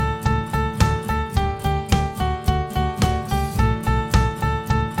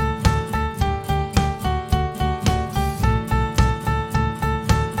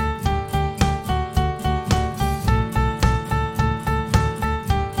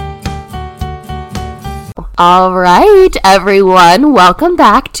All right, everyone, welcome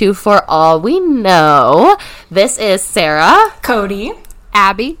back to For All We Know. This is Sarah, Cody,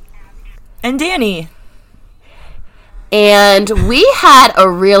 Abby, and Danny. And we had a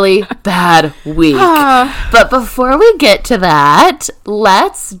really bad week. But before we get to that,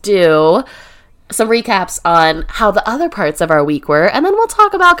 let's do some recaps on how the other parts of our week were, and then we'll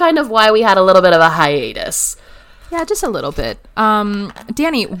talk about kind of why we had a little bit of a hiatus. Yeah, just a little bit.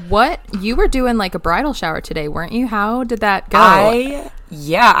 Danny, you were doing like a bridal shower today, weren't you? How did that go?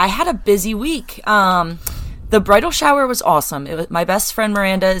 I had a busy week. The bridal shower was awesome. My best friend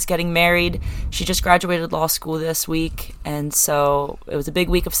Miranda is getting married. She just graduated law school this week, and so it was a big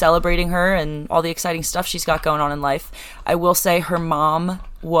week of celebrating her and all the exciting stuff she's got going on in life. I will say her mom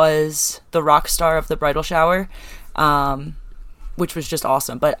was the rock star of the bridal shower, which was just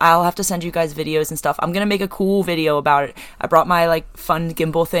awesome. But I'll have to send you guys videos and stuff. I'm going to make a cool video about it. I brought my fun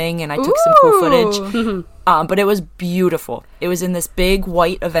gimbal thing, and I took some cool footage. But it was beautiful. It was in this big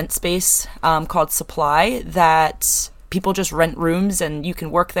white event space called Supply that people just rent rooms, and you can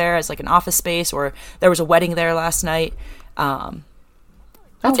work there as an office space, or there was a wedding there last night. That's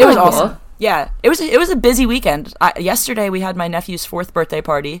it was cool. awesome. Yeah, it was a busy weekend. Yesterday we had my nephew's 4th birthday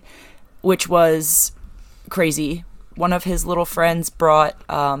party, which was crazy. One of his little friends brought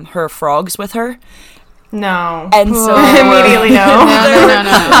her frogs with her. No. And so immediately no.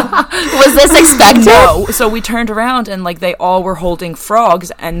 No. Was this expected? No. So we turned around and they all were holding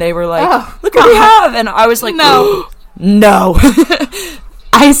frogs, and they were look what we have. And I was like, no. No.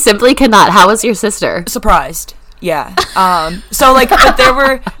 I simply cannot. How was your sister? Surprised. Yeah. But there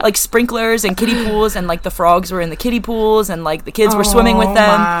were sprinklers and kiddie pools, and the frogs were in the kiddie pools, and the kids were swimming with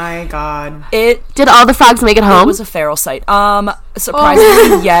them. Oh my god. Did all the frogs make it home? It was a feral sight.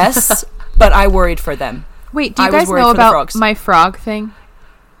 Surprisingly, yes, but I worried for them. Wait, do you guys know about my frog thing?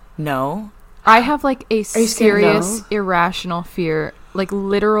 No. I have a serious, serious irrational fear,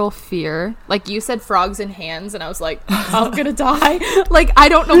 literal fear. You said frogs in hands, and I was like, I'm gonna die. I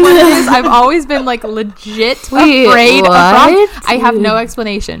don't know what it is. I've always been legit afraid of frogs. I have no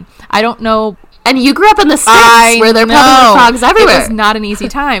explanation. I don't know. And you grew up in the sticks where there are probably frogs everywhere. It was not an easy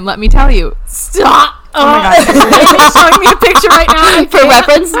time, let me tell you. Stop. Oh my god. Danny's showing me a picture right now. For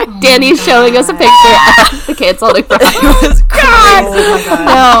reference, Danny's showing us a picture of the kids holding frogs. It was crazy. Oh my god.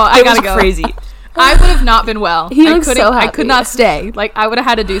 No, I gotta go. Crazy. I would have not been well. He looks so happy. I could not stay. I would have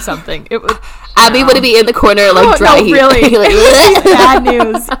had to do something. It was Abby would be in the corner dry heat. Really. Bad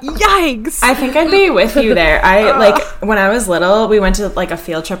news. Yikes. I think I'd be with you there. When I was little, we went to a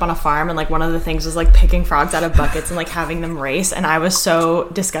field trip on a farm, and one of the things was picking frogs out of buckets and having them race, and I was so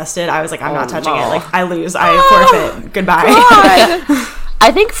disgusted. I was I'm not touching it. I lose. I forfeit. Goodbye.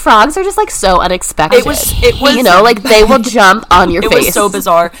 I think frogs are just so unexpected. It was they will jump on your face. It was so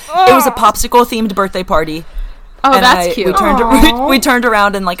bizarre. It was a popsicle themed birthday party. Oh, and that's cute. We turned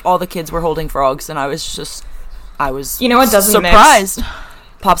around, and all the kids were holding frogs, and I was You know what doesn't surprised. Mix?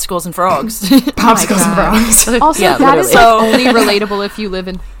 Popsicles and frogs. Popsicles and frogs. Also, yeah, that is only relatable if you live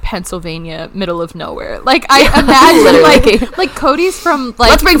in Pennsylvania, middle of nowhere. I imagine Cody's from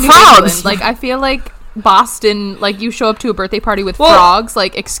let's bring New frogs. England. I feel Boston, you show up to a birthday party with frogs,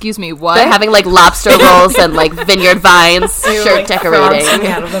 excuse me, what? They're having lobster rolls and vineyard vines, shirt decorating.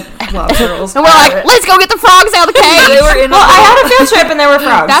 Out of the lobster rolls. And we're let's go get the frogs out of the cage. I had a field trip and there were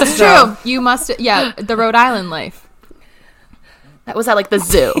frogs. That's true. You must, the Rhode Island life. That was at the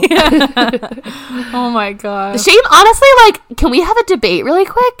zoo. Oh my god. Shane, honestly, can we have a debate really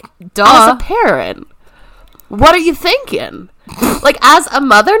quick? Duh. As a parent, what are you thinking? As a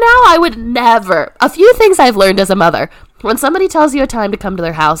mother now, I would never. A few things I've learned as a mother. When somebody tells you a time to come to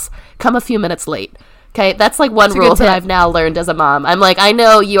their house, come a few minutes late. Okay, that's one rule that I've now learned as a mom. I'm I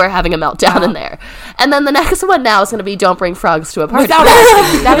know you are having a meltdown in there. And then the next one now is going to be don't bring frogs to a party. Without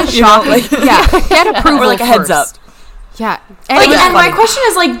asking. That is shocking. Get approval or a heads up. Yeah. And my question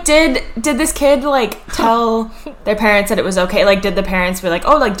is did this kid tell their parents that it was okay? Did the parents be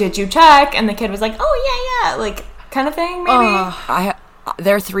did you check? And the kid was oh yeah, kind of thing, maybe.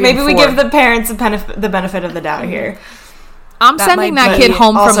 They're 3 maybe and 4. we give the parents the benefit of the doubt here. I'm sending that kid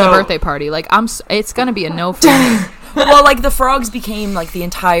home from the birthday party. It's gonna be a no for me. Well, the frogs became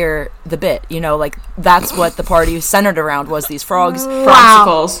the bit, that's what the party centered around, was these frogs.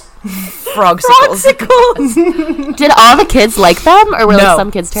 Frogsicles. Frogsicles. Did all the kids like them, or were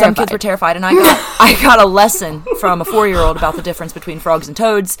some kids terrified? Some kids were terrified, and I got a lesson from a 4-year-old about the difference between frogs and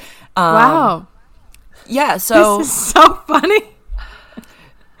toads. Wow. Yeah, so this is so funny.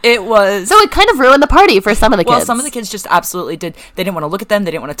 It was. So it kind of ruined the party for some of the kids. Well, some of the kids just absolutely did. They didn't want to look at them.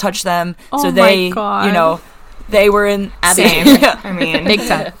 They didn't want to touch them. Oh so they, my God. They were in Same. I mean, Big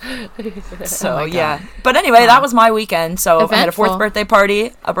time. So yeah. But anyway, that was my weekend. So I had a Eventful. 4th birthday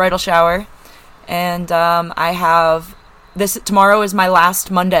party, a bridal shower, and I have tomorrow is my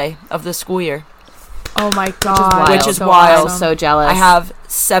last Monday of the school year. Oh my god. Which is so wild. I'm so jealous. I have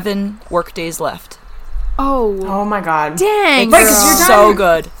 7 work days left. oh my god. Dang. Right, 'cause you're So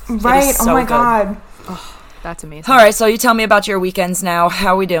good. Right. It is Oh so my good. god. That's amazing. All right, so you tell me about your weekends now.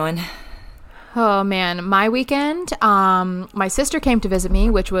 How are we doing? Oh man, my weekend, my sister came to visit me,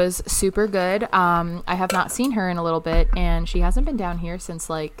 which was super good. I have not seen her in a little bit, and she hasn't been down here since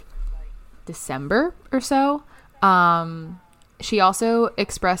like December or so. She also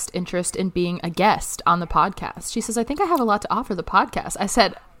expressed interest in being a guest on the podcast. She says, I think I have a lot to offer the podcast. I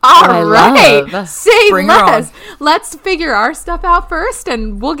said, all I right, love. say Bring her less. Let's figure our stuff out first,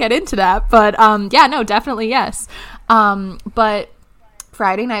 and we'll get into that. But yeah, no, definitely yes. But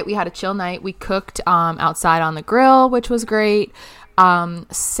Friday night we had a chill night. We cooked outside on the grill, which was great.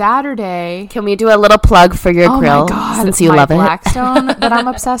 Saturday, Can we do a little plug for your grill my God, since you my love it? Blackstone that I'm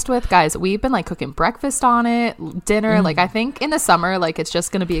obsessed with, guys. We've been like cooking breakfast on it, dinner. Like I think in the summer, like it's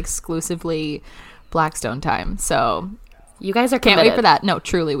just gonna be exclusively Blackstone time. So You guys are can't committed. wait for that. No,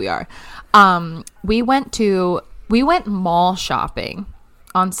 truly we are. We went mall shopping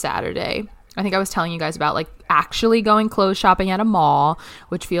on Saturday. I think I was telling you guys about like actually going clothes shopping at a mall,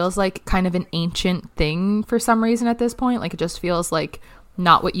 which feels like kind of an ancient thing for some reason at this point. Like it just feels like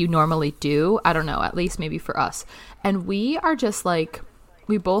not what you normally do. I don't know, at least maybe for us. And we are just like,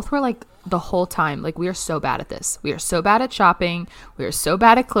 we both were like the whole time, like we are so bad at this. We are so bad at shopping. We are so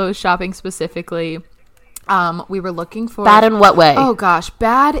bad at clothes shopping specifically. We were looking for Bad in what way? Oh gosh,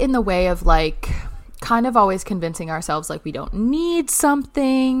 bad in the way of like kind of always convincing ourselves like we don't need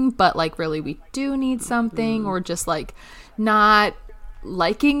something, but like really we do need something, or just like not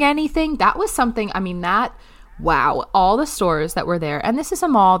liking anything. That was something, I mean, that, wow, all the stores that were there. And this is a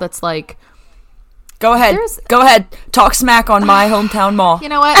mall that's like, Go ahead. Talk smack on my hometown mall. you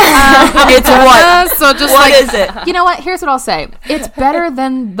know what? It's what? So just What like, is it? you know what? Here's what I'll say. It's better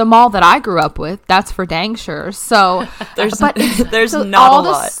than the mall that I grew up with. That's for dang sure. So There's so not all a the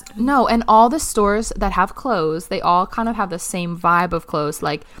lot. No, and all the stores that have clothes, they all kind of have the same vibe of clothes,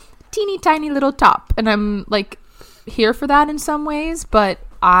 like teeny tiny little top. And I'm like here for that in some ways, but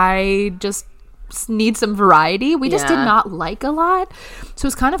I just need some variety. We just did Yeah. not like a lot. So it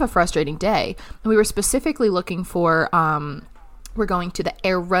was kind of a frustrating day. And we were specifically looking for we're going to the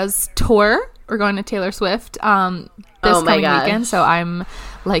Eras tour. We're going to Taylor Swift this Oh my coming gosh. weekend. So I'm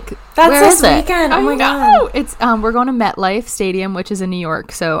like, That's Where this is it? weekend. Oh I my know. god. It's we're going to MetLife Stadium, which is in New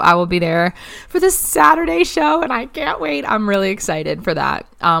York. So I will be there for this Saturday show, and I can't wait. I'm really excited for that.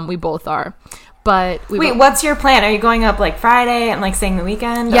 We both are. But we Wait, what's your plan? Are you going up like Friday and like staying the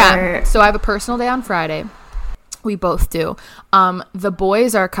weekend? yeah. Or? So I have a personal day on Friday. We both do. The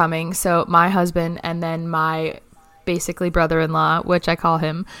boys are coming. So my husband and then my basically brother-in-law, which I call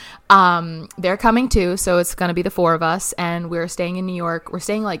him, they're coming too. So it's going to be the 4 of us, and we're staying in New York. We're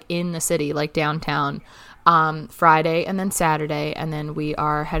staying like in the city, like downtown, Friday and then Saturday. And then we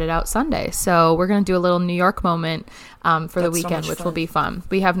are headed out Sunday. So we're going to do a little New York moment, for the That's so weekend, much which fun. will be fun.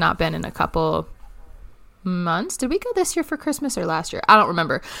 We have not been in a couple months. Did we go this year for Christmas or last year? I don't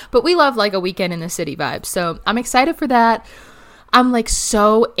remember, but we love like a weekend in the city vibe. So I'm excited for that. I'm like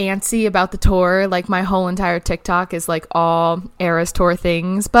so antsy about the tour. Like my whole entire TikTok is like all Eras tour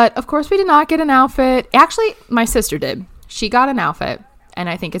things, but of course we did not get an outfit. Actually, my sister did. She got an outfit, and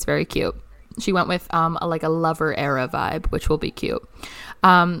I think it's very cute. She went with like a lover era vibe, which will be cute.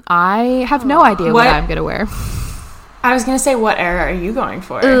 I have no idea what What? I'm gonna wear. I was gonna say, what era are you going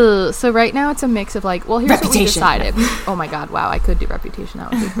for? So right now it's a mix of like, well, here's what we Reputation. decided. Oh my god, wow, I could do Reputation.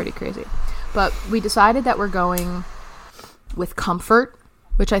 That would be pretty crazy. But we decided that we're going with comfort,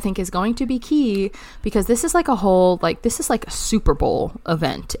 which I think is going to be key, because this is like a whole, like, this is like a Super Bowl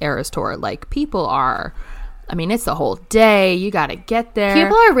event, Eras Tour. Like, people are, I mean, it's the whole day. You got to get there.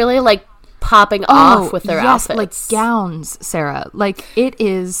 People are really like popping off with their outfits. Like gowns, Sarah. Like, it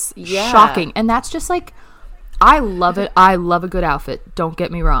is Yeah. shocking. And that's just like, I love it. I love a good outfit. Don't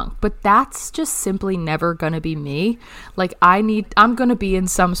get me wrong. But that's just simply never going to be me. Like, I'm going to be in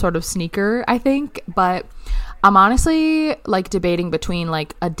some sort of sneaker, I think. But I'm honestly like debating between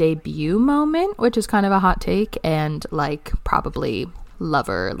like a debut moment, which is kind of a hot take, and like probably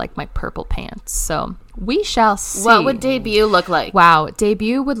Lover, like my purple pants. So we shall see. What would debut look like? Wow,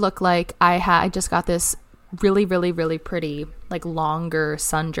 debut would look like I just got this really, really, really pretty like longer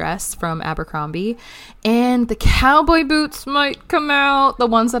sundress from Abercrombie, and the cowboy boots might come out. The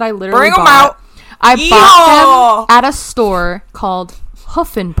ones that I literally Bring 'em bought. out. I Yeehaw! bought them at a store called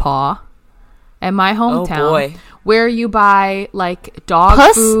Hoof and Paw. and my hometown, boy. where you buy like dog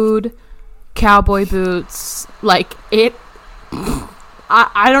Puss? food, cowboy boots, like it.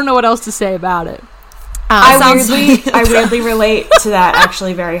 I don't know what else to say about it. I weirdly relate to that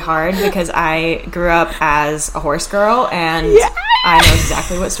actually very hard because I grew up as a horse girl and I know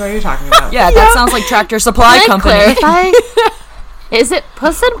exactly what story you're talking about. Yeah, that sounds like Tractor Supply Can I Company. clarify? Is it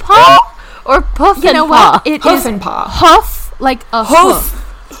Puss and Paw or Puff You and know Paw? what? It Hoof is and paw. hoof, like a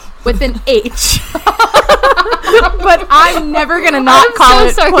hoof with an H. But I'm never gonna not call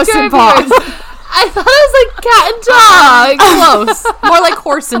it Puss and Paw. I thought it was like cat and dog. Close. More like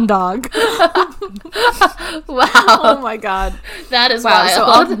horse and dog. Wow. Oh my god. That is Wow. wild. So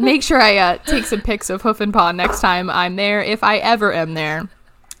I'll make sure I take some pics of Hoof and Paw next time I'm there, if I ever am there.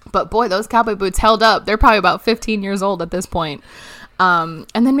 But boy, those cowboy boots held up. They're probably about 15 years old at this point. And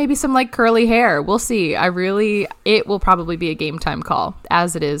then maybe some like curly hair. We'll see. It will probably be a game time call,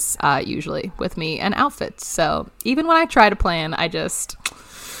 as it is usually with me and outfits. So even when I try to plan, I just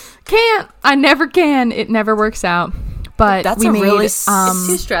can't. I never can. It never works out. But That's we a made, really it's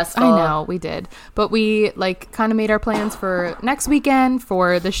too stressful. I know, we did. But we like kind of made our plans for next weekend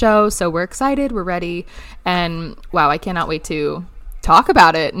for the show. So we're excited. We're ready. And wow, I cannot wait to talk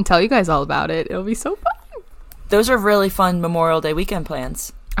about it and tell you guys all about it. It'll be so fun. Those are really fun Memorial Day weekend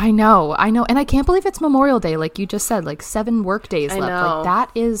plans. I know. And I can't believe it's Memorial Day. Like you just said, like 7 work days I left. know. Like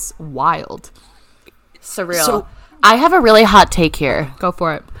that is wild. Surreal. So- I have a really hot take here. Go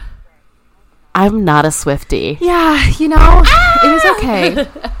for it. I'm not a Swiftie. Yeah, it is okay.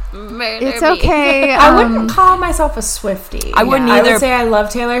 Murder It's me. okay. I wouldn't call myself a Swiftie. I wouldn't I either. would say I love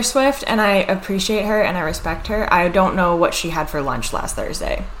Taylor Swift and I appreciate her and I respect her. I don't know what she had for lunch last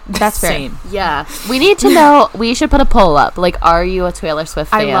Thursday. That's fair. Same. Yeah. We need to know. We should put a poll up. Like, are you a Taylor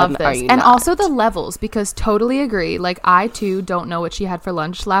Swift fan? I love Are this. you And not? also the levels, because totally agree. Like I too don't know what she had for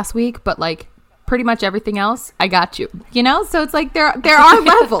lunch last week, but like pretty much everything else, I got you. So it's like there are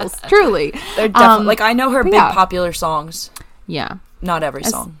levels, truly. They're definitely like I know her big yeah. popular songs. Yeah. Not every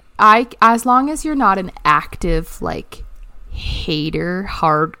song. As long as you're not an active like hater,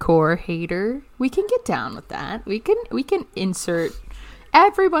 hardcore hater, we can get down with that. We can insert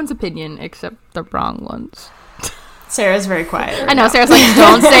everyone's opinion except the wrong ones. Sarah's very quiet. I know Sarah's like,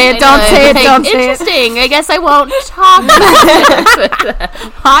 don't say it, don't say it, don't say it. Interesting. I guess I won't talk about it.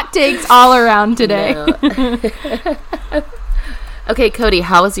 Hot takes all around today. No. Okay, Cody,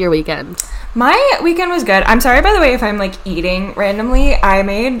 how was your weekend? My weekend was good. I'm sorry, by the way, if I'm like eating randomly. I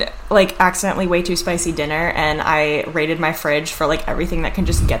made like accidentally way too spicy dinner and I raided my fridge for like everything that can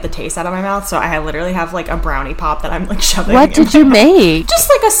just get the taste out of my mouth. So I literally have like a brownie pop that I'm like shoving. What did you make? Just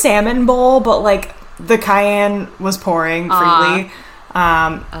like a salmon bowl, but like the cayenne was pouring freely.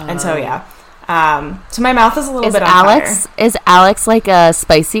 And so yeah. So my mouth is a little Is bit on Alex fire. is Alex like a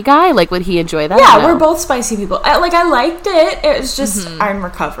spicy guy? Like, would he enjoy that? Yeah, or no? we're both spicy people. I liked it. It was just I'm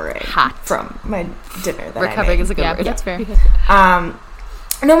recovering Hot. from my dinner that Recovering I is a good Yeah, word. that's fair. made.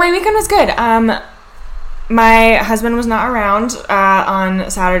 No, my weekend was good. My husband was not around on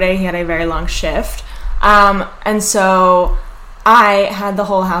Saturday. He had a very long shift. And so I had the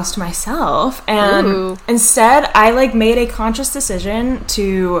whole house to myself. And Ooh. instead, I like made a conscious decision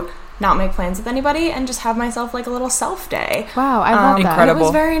to not make plans with anybody and just have myself like a little self day. Wow, I love that. Incredible. It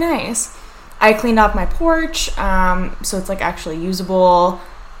was very nice. I cleaned off my porch, so it's like actually usable,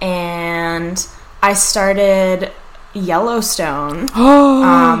 and I started Yellowstone.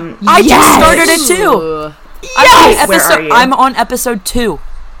 I just started it too. Ooh. I'm on Where are you? I'm on episode 2.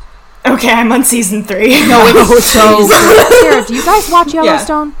 Okay, I'm on season 3. No, it's so good. Sarah, do you guys watch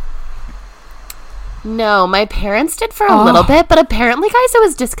Yellowstone? No, my parents did for a little bit, but apparently, guys, it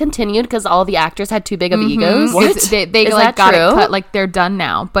was discontinued because all the actors had too big of egos. What? They Is like that got true? it cut. Like they're done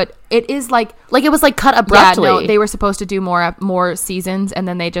now, but it is like Like, it was like cut abruptly. yeah, no, they were supposed to do more seasons, and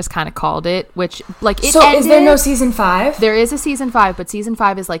then they just kind of called it. Which like it So ended. is there no season 5? There is a season 5, but season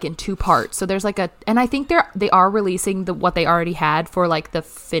 5 is like in 2 parts. So there's like and I think they are releasing what they already had for like the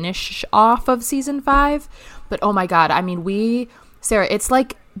finish off of season 5. But oh my god, I mean, Sarah, it's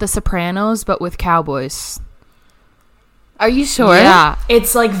like The Sopranos but with cowboys. Are you sure? Yeah.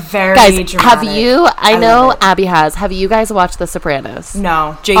 It's like very Guys, dramatic. have you? I know love it. Abby has. Have you guys watched The Sopranos?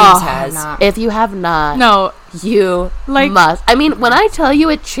 No. James Oh, has. not. If you have not, No, you Like- must. I mean, when I tell you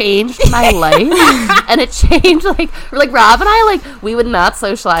it changed my life, and it changed like Rob and I, like, we would not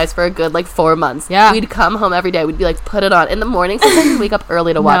socialize for a good like 4 months. Yeah. We'd come home every day. We'd be like, put it on in the morning. Sometimes we'd wake up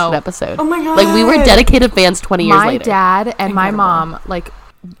early to watch No. an episode. Oh my God. Like, we were dedicated fans 20 years my later. dad and my Incredible. mom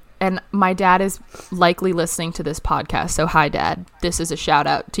and my dad is likely listening to this podcast, so hi dad, this is a shout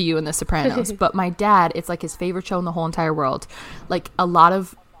out to you and The Sopranos. But my dad, it's like his favorite show in the whole entire world. Like a lot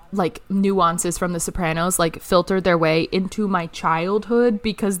of like nuances from The Sopranos like filtered their way into my childhood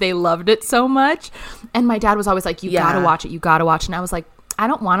because they loved it so much. And my dad was always like, you gotta watch it, you gotta watch it. And I was like, I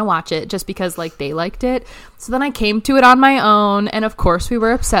don't want to watch it just because like they liked it. So then I came to it on my own, and of course we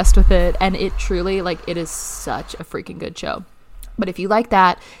were obsessed with it, and it truly, like, it is such a freaking good show. But if you like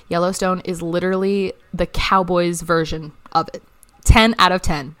that, Yellowstone is literally the Cowboys version of it. 10 out of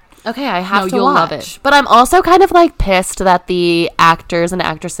 10. Okay, I have to you'll watch. love it. But I'm also kind of like pissed that the actors and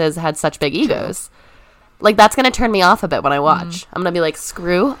actresses had such big egos. Like, that's going to turn me off a bit when I watch. I'm going to be like,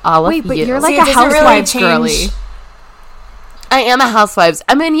 screw all of you. Wait, but you're like See, a it doesn't really housewives change- girly. I am a housewives.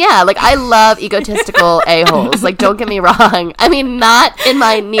 I mean, yeah, like, I love egotistical a-holes. Like, don't get me wrong. I mean, not in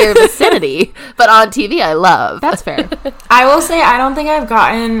my near vicinity, but on TV I love. That's fair. I will say I don't think I've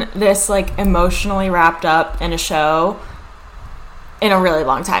gotten this like emotionally wrapped up in a show in a really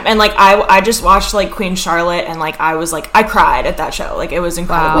long time. And like I just watched like Queen Charlotte, and like I was like, I cried at that show. Like, it was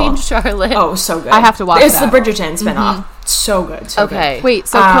incredible. Queen Charlotte. Oh, so good. I have to watch It's that. the Bridgerton spinoff. So good. So Okay. Wait,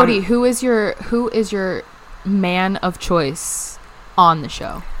 so Um, Cody, who is your man of choice on the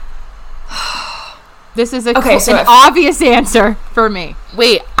show? This is an obvious answer for me.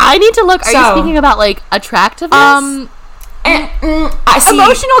 Wait, I need to look. Are you So- speaking about, like, attractiveness? I see,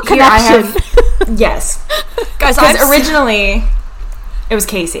 Emotional here I connection. have- yes. Guys, Because originally it was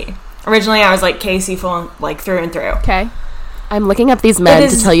Casey. Originally I was like Casey full like through and through. Okay. I'm looking up these men It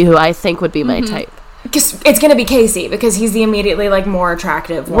is- to tell you who I think would be my type. Because it's gonna be Casey because he's the immediately like more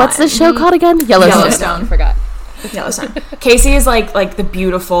attractive one. What's the show called again? Yellowstone. Yellowstone. I forgot. Yellowstone. Casey is like the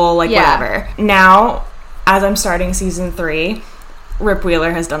beautiful, like Yeah. whatever. Now, as I'm starting season 3, Rip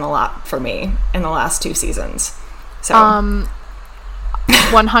Wheeler has done a lot for me in the last 2 seasons. So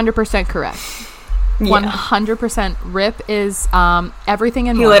 100% correct. yeah. 100% Rip is everything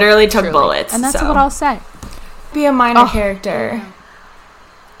and He more, literally took truly. bullets, And that's so. what I'll say. Be a minor character.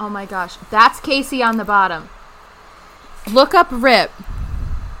 Oh my gosh. That's Casey on the bottom. Look up Rip.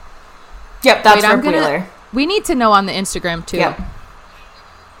 Yep, that's Wait, I'm Rip gonna- Wheeler. We need to know on the Instagram too. Yep.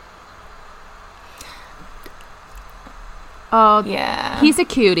 Oh, Yeah. he's a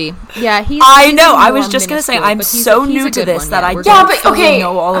cutie. Yeah, he's. I he's know. a I was more just gonna say minuscule, I'm but he's so he's new a to good this one, that yeah. I We're don't good. but okay. fully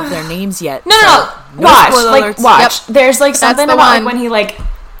know all of their names yet. No. No Watch. spoiler Like, alerts. watch. There's like something the about one. like when he like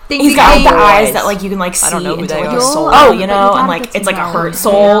Think he's the got like the game. eyes that like you can like see I don't know who into they like are. his soul, Oh, you but know, gotta and like get it's to like a know hurt him.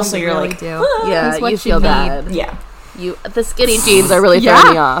 soul, You so you're really like, do. Yeah, He's what you feel need. bad. yeah, The skinny jeans are really Yeah.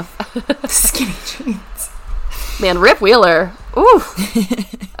 throwing me off. skinny jeans. Man, Rip Wheeler. Ooh.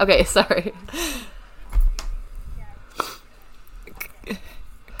 Okay, sorry.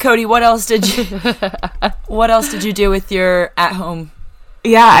 Cody, what else did you do with your at home?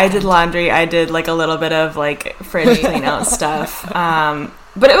 Yeah, I did laundry. I did like a little bit of like fridge clean out stuff.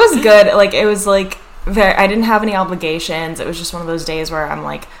 But it was good. Like it was like I didn't have any obligations. It was just one of those days where I'm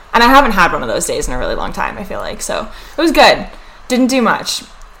like, and I haven't had one of those days in a really long time, I feel like. So it was good. Didn't do much.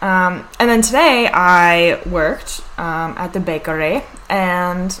 And then today I worked at the bakery,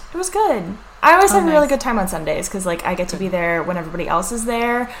 and it was good. I always have a really good time on Sundays because like I get to be there when everybody else is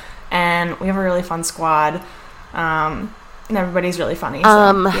there, and we have a really fun squad. And everybody's really funny.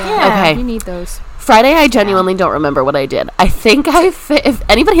 So. Okay. You need those. Friday, I genuinely don't remember what I did. I think if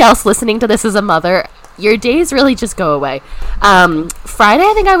anybody else listening to this is a mother, your days really just go away. Friday,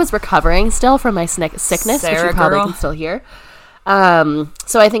 I think I was recovering still from my sickness, which Sarah you probably girl. can still hear.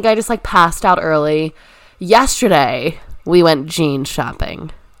 So I think I just like passed out early. Yesterday, we went jean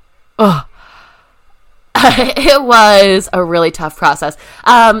shopping. Ugh. It was a really tough process.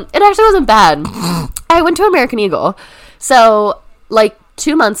 It actually wasn't bad. I went to American Eagle. So, like,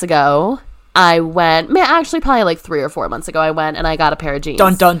 2 months ago, I went, actually probably like 3 or 4 months ago, I went and I got a pair of jeans.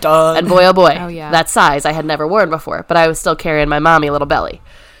 Dun dun dun. And boy, oh boy, Oh, yeah. that size I had never worn before, but I was still carrying my mommy little belly.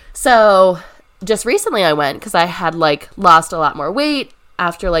 So, just recently I went because I had, like, lost a lot more weight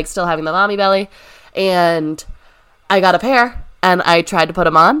after, like, still having the mommy belly. And I got a pair, and I tried to put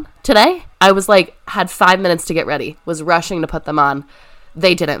them on today. I was, like, had 5 minutes to get ready, was rushing to put them on.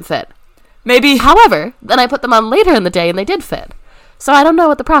 They didn't fit. Maybe. However, then I put them on later in the day, and they did fit. So I don't know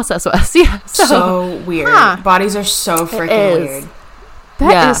what the process was. Yeah, So weird. Huh. Bodies are so freaking is. weird.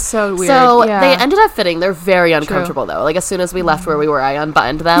 That is so weird. So Yeah. they ended up fitting. They're very uncomfortable though. Like as soon as we left where we were, I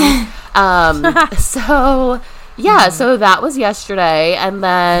unbuttoned them. So yeah, so that was yesterday, and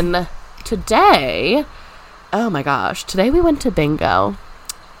then today, oh my gosh, today we went to bingo,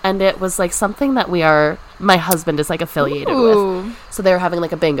 and it was like something that my husband is like affiliated Ooh. with. So they were having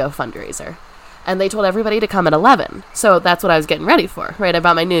like a bingo fundraiser. And they told everybody to come at 11. So that's what I was getting ready for, right? I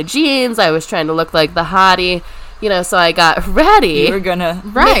bought my new jeans. I was trying to look like the hottie, so I got ready. You were gonna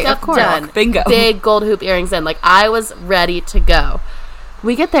Right, Makeup of course. done. bingo. Big gold hoop earrings in. Like, I was ready to go.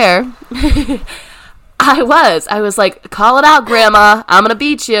 we get there. I was like, call it out, Grandma. I'm going to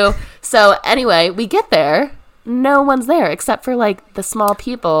beat you. So anyway, we get there. No one's there except for like the small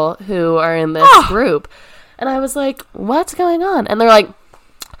people who are in this group. And I was like, what's going on? And they're like,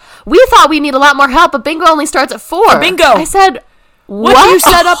 we thought we need a lot more help, but bingo only starts at 4. Bingo. I said, what do you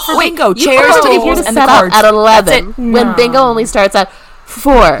set up for bingo? Chairs, tables, and the cards. At 11 when bingo only starts at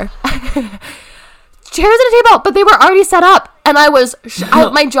 4. Chairs and a table, but they were already set up, and I was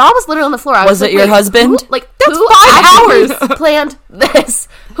my jaw was literally on the floor. Was it your husband? Who 5 hours planned this?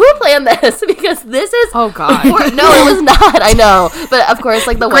 Who planned this? Because this is oh god, no, it was not. I know, but of course,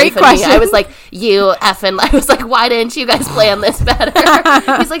 like the Great wife and me, question. I was like, you effing. I was like, why didn't you guys plan this better?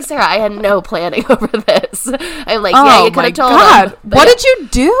 He's like, Sarah, I had no planning over this. I'm like, yeah, you could have told him. But what did you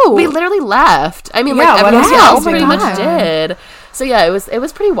do? we literally left. I mean, Yeah, like what everyone else? else Oh my pretty much God. did. So yeah, it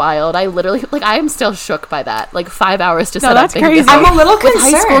was pretty wild. I literally I am still shook by that. Like 5 hours to set that's up. crazy. I'm a little with concerned.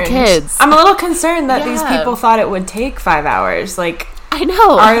 high school kids. I'm a little concerned that these Yeah. people thought it would take 5 hours. Like, I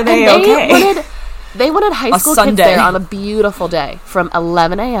know. Are they And okay? They wanted high A school Sunday. kids there on a beautiful day from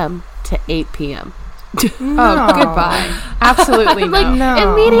 11 a.m. to 8 p.m. Oh, goodbye. Absolutely I'm like,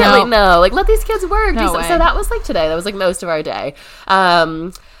 no. immediately no. Like, let these kids work. No so, way. so that was like today. That was like most of our day.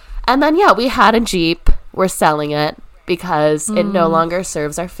 And then, yeah, we had a Jeep. We're selling it because it no longer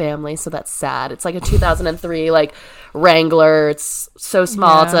serves our family. So that's sad. It's like a 2003 like Wrangler. It's so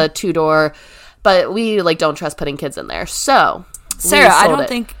small. It's Yeah. a 2-door. But we like don't trust putting kids in there. So Sarah, I sold don't it.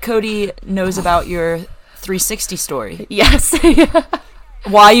 think Cody knows about your 360 story. Yes.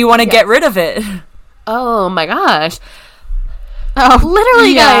 Why you want to get rid of it? Oh my gosh. Oh,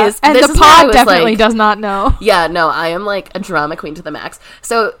 Literally, yeah. guys. And this the is why I pod was definitely like, does not know. Yeah, no, I am like a drama queen to the max.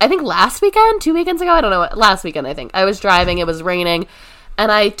 So I think last weekend, 2 weekends ago, I don't know, last weekend, I think, I was driving, it was raining,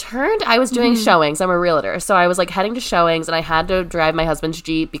 and I was doing showings. I'm a realtor. So I was like heading to showings, and I had to drive my husband's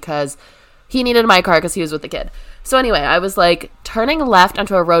Jeep because he needed my car because he was with the kid. So anyway, I was like turning left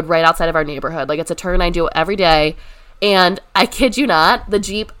onto a road right outside of our neighborhood. Like it's a turn I do every day. And I kid you not, the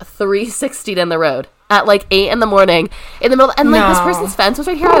Jeep 360'd in the road at like 8 in the morning in the middle. And like this No. person's fence was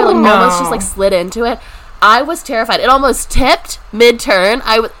right here. I like almost just like slid into it. I was terrified. It almost tipped mid-turn.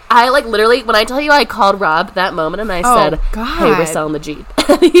 I like literally, when I tell you I called Rob that moment and I said, hey, we're God. selling the Jeep.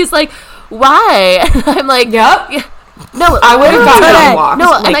 And he's like, why? And I'm like, Yep. yeah. No, I would have gotten literally. on walks.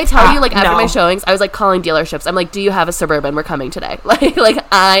 No, and I tell you, like after no. my showings, I was like calling dealerships. I'm like, do you have a Suburban? We're coming today. Like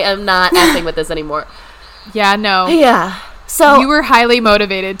I am not effing with this anymore. Yeah, no. Yeah. So You were highly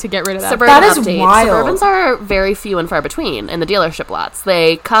motivated to get rid of that. Suburban That is update. wild. Suburbans are very few and far between in the dealership lots.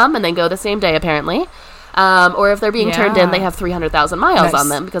 They come and they go the same day, apparently. Or if they're being turned in, Yeah. they have 300,000 miles Nice. on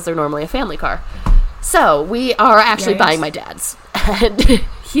them because they're normally a family car. So we are actually Yikes. buying my dad's.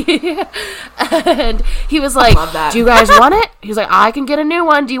 And he was like, love that. do you guys want it? He was like, I can get a new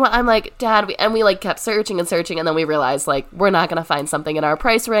one. Do you want? I'm like, Dad, we like kept searching and searching. And then we realized like, we're not going to find something in our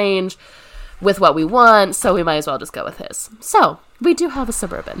price range with what we want. So we might as well just go with his. So we do have a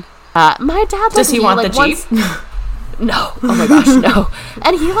Suburban. My dad, Does he want the Jeep? No. Oh my gosh, no.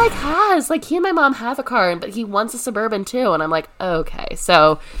 And he like has, like he and my mom have a car, but he wants a Suburban too. And I'm like, okay.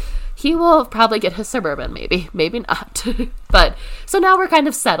 So he will probably get his Suburban, maybe not. But so now we're kind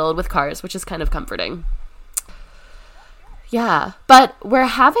of settled with cars, which is kind of comforting. Yeah. But we're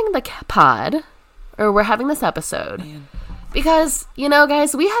having the pod, or we're having this episode because, you know,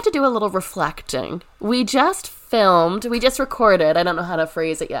 guys, we had to do a little reflecting. We just recorded, I don't know how to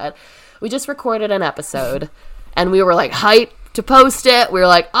phrase it yet. We just recorded an episode and we were like hyped to post it. We were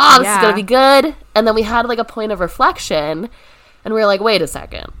like, oh, this is Yeah. going to be good. And then we had like a point of reflection and we were like, wait a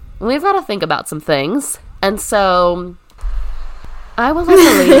second. We've got to think about some things. And so I will let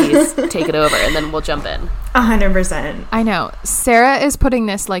the ladies take it over and then we'll jump in. 100%. I know. Sarah is putting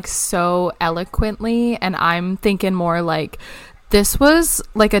this like so eloquently, and I'm thinking more like this was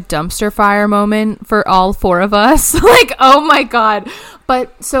like a dumpster fire moment for all 4 of us. Like, oh my God.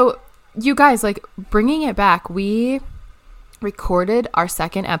 But so you guys, like bringing it back, we recorded our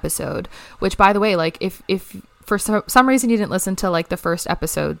second episode, which by the way, like if for some reason you didn't listen to like the first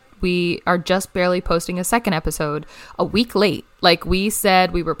episode, we are just barely posting a second episode a week late. Like we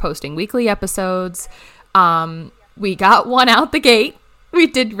said, we were posting weekly episodes. We got one out the gate. We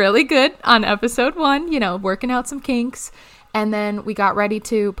did really good on episode 1, you know, working out some kinks. And then we got ready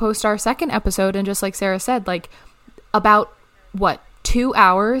to post our second episode. And just like Sarah said, like about 2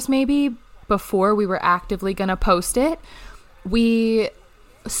 hours maybe before we were actively going to post it, we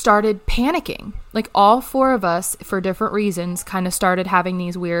started panicking. Like all 4 of us, for different reasons, kind of started having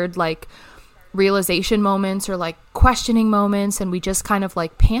these weird like realization moments or like questioning moments, and we just kind of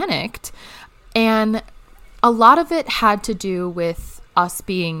like panicked. And a lot of it had to do with us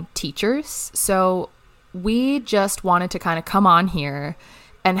being teachers. So we just wanted to kind of come on here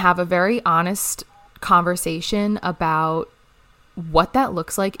and have a very honest conversation about what that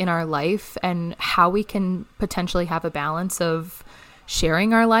looks like in our life and how we can potentially have a balance of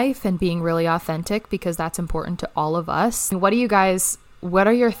sharing our life and being really authentic, because that's important to all of us. What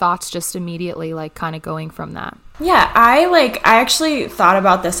are your thoughts just immediately, like kind of going from that? Yeah, I actually thought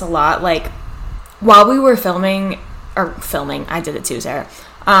about this a lot, like while we were filming, I did it too, Sarah,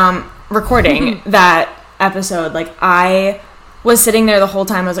 recording that episode. Like I was sitting there the whole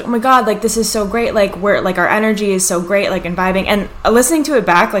time. I was like, oh my God, like this is so great. Like we're like, our energy is so great, like and vibing, and listening to it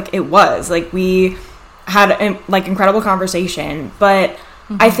back, like it was like we had like incredible conversation. But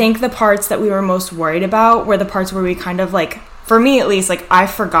I think the parts that we were most worried about were the parts where we kind of like, for me at least, like I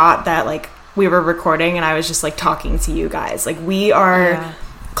forgot that like we were recording and I was just like talking to you guys. Like we are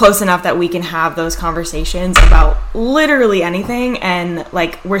close enough that we can have those conversations about literally anything, and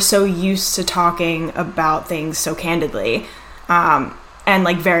like we're so used to talking about things so candidly, and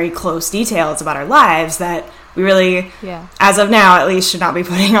like very close details about our lives that we really, as of now at least, should not be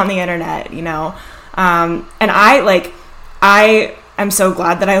putting on the internet, you know. And I am so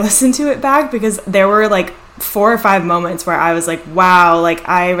glad that I listened to it back, because there were like 4 or 5 moments where I was like, wow, like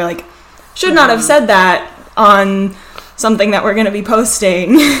I like should not have said that on something that we're going to be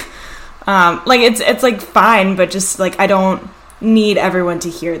posting. Like it's like fine, but just like I don't need everyone to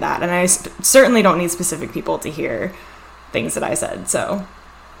hear that, and I certainly don't need specific people to hear things that I said. So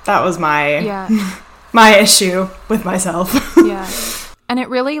that was my my issue with myself. And it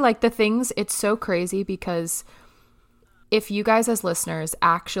really, like, the things, it's so crazy, because if you guys as listeners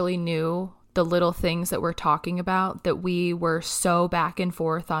actually knew the little things that we're talking about, that we were so back and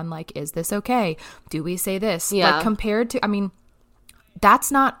forth on, like, is this okay? Do we say this? Like, compared to, I mean,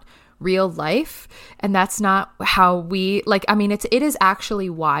 that's not real life, and that's not how we, like, I mean, it is actually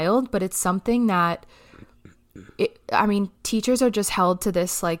wild, but it's something that, teachers are just held to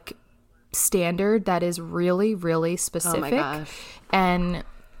this, like, standard that is really, really specific. Oh my gosh. And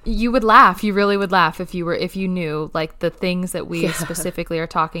you would laugh. You really would laugh if you knew like the things that we specifically are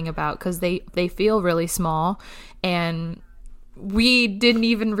talking about, because they feel really small, and we didn't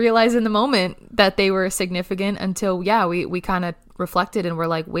even realize in the moment that they were significant until we kind of reflected and we're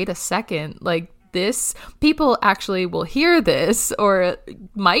like, wait a second, like this, people actually will hear this or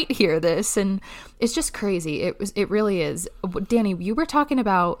might hear this, and it's just crazy. It really is. Danny, you were talking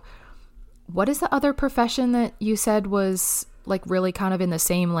about, what is the other profession that you said was like really kind of in the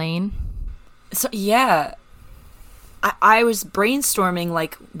same lane? So I was brainstorming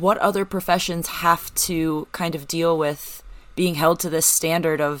like what other professions have to kind of deal with being held to this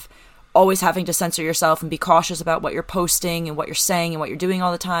standard of always having to censor yourself and be cautious about what you're posting and what you're saying and what you're doing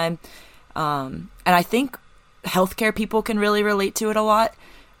all the time. And I think healthcare people can really relate to it a lot.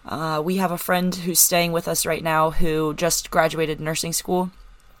 We have a friend who's staying with us right now who just graduated nursing school.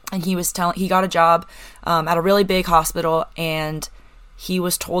 And he got a job at a really big hospital, and he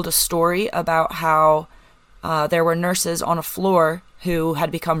was told a story about how there were nurses on a floor who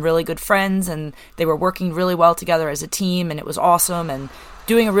had become really good friends, and they were working really well together as a team, and it was awesome, and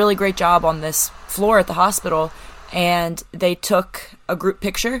doing a really great job on this floor at the hospital. And they took a group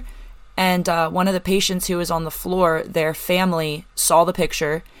picture, and one of the patients who was on the floor, their family saw the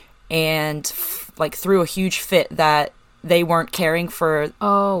picture and threw a huge fit that they weren't caring for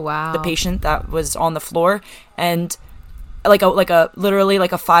the patient that was on the floor, and literally a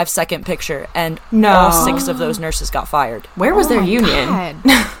 5-second picture, and all 6 of those nurses got fired. Where was their union?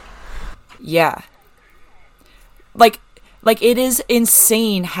 Yeah. Like it is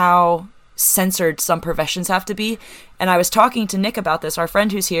insane how censored some professions have to be. And I was talking to Nick about this, our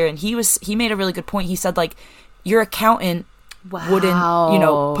friend who's here, and he made a really good point. He said, like, your accountant wouldn't,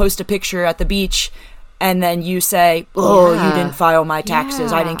 post a picture at the beach and then you say, you didn't file my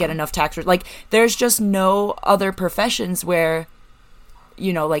taxes. I didn't get enough taxes. Like, there's just no other professions where,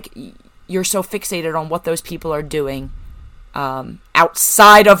 you're so fixated on what those people are doing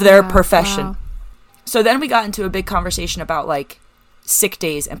outside of their profession. Wow. So then we got into a big conversation about, like, sick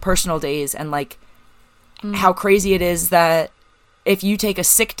days and personal days, and, like, how crazy it is that if you take a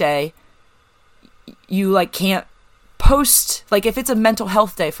sick day, you, like, can't post, like, if it's a mental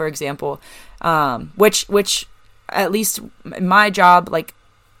health day, for example, which at least in my job, like,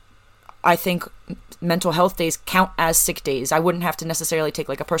 I think mental health days count as sick days. I wouldn't have to necessarily take,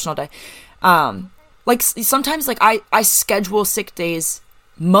 like, a personal day. Like, sometimes, like, I schedule sick days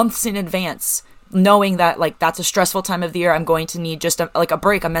months in advance, knowing that, like, that's a stressful time of the year. I'm going to need just a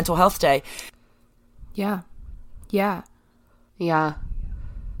break, a mental health day. Yeah.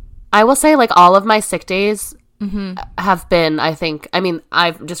 I will say, like, all of my sick days have been, I think, I mean,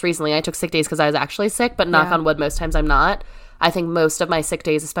 I've just recently, I took sick days because I was actually sick, but knock on wood, most times I'm not. I think most of my sick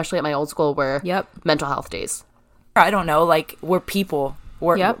days, especially at my old school, were mental health days. I don't know, like, we're people.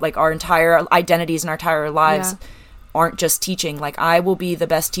 We're like, our entire identities and our entire lives aren't just teaching. Like, I will be the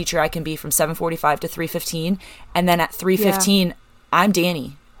best teacher I can be from 7:45 to 3:15, and then at 3:15 I'm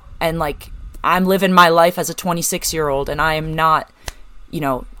Danny, and like, I'm living my life as a 26-year-old, and I am not, you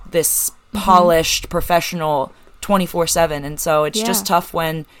know, this polished professional 24/7. And so it's just tough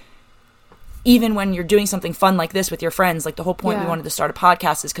when, even when you're doing something fun like this with your friends, like the whole point we wanted to start a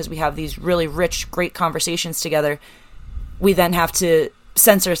podcast is because we have these really rich, great conversations together. We then have to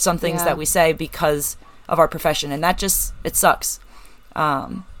censor some things that we say because of our profession, and that just, it sucks.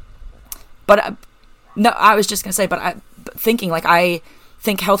 No, I was just gonna say, but thinking, like, I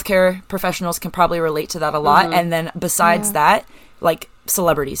think healthcare professionals can probably relate to that a lot. And then besides that, like,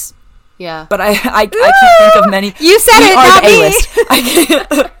 celebrities. Yeah. But I can't think of many. You said we it, are not the me. A-list. I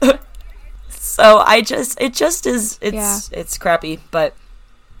can't. So it's crappy, but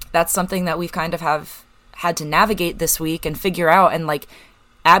that's something that we've kind of have had to navigate this week and figure out. And like,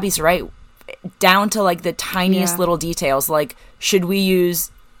 Abby's right, down to like the tiniest little details. Like, should we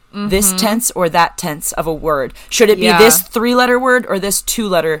use this tense or that tense of a word? Should it be this 3-letter word or this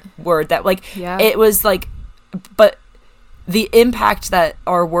 2-letter word? That like, it was like, but the impact that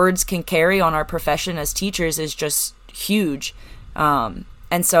our words can carry on our profession as teachers is just huge. And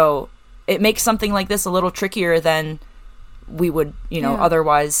so it makes something like this a little trickier than we would, you know,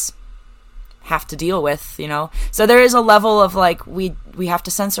 otherwise have to deal with, you know. So there is a level of like, we have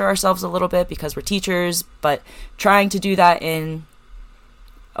to censor ourselves a little bit because we're teachers, but trying to do that in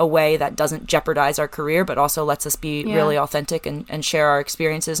a way that doesn't jeopardize our career, but also lets us be really authentic and share our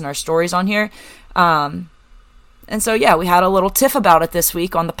experiences and our stories on here. And so, we had a little tiff about it this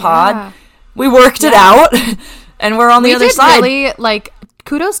week on the pod. Yeah. We worked it out, and we're on the other side. Really, like,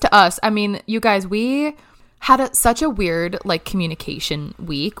 kudos to us. I mean, you guys, we had such a weird, like, communication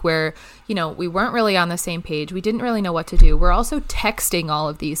week where, you know, we weren't really on the same page. We didn't really know what to do. We're also texting all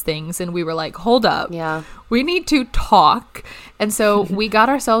of these things, and we were like, hold up. Yeah. We need to talk. And so we got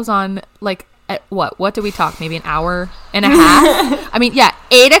ourselves on, like, at what did we talk? Maybe an hour and a half? I mean,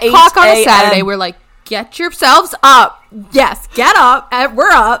 8 o'clock on a Saturday. We're like, get yourselves up. Yes, get up.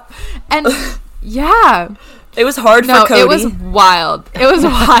 We're up. And it was hard for Cody. It was wild.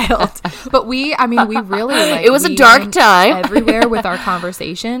 But we really, like, it was a dark time everywhere with our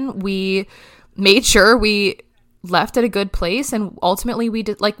conversation. We made sure we left at a good place, and ultimately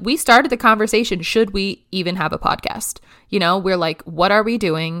we started the conversation, should we even have a podcast? You know, we're like, what are we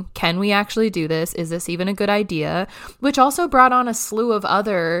doing? Can we actually do this? Is this even a good idea? Which also brought on a slew of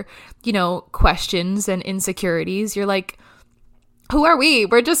other, you know, questions and insecurities. You're like, who are we?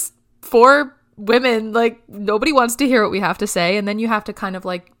 We're just 4 women. Like, nobody wants to hear what we have to say. And then you have to kind of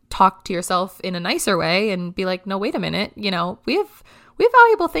like talk to yourself in a nicer way and be like, no, wait a minute. You know, we have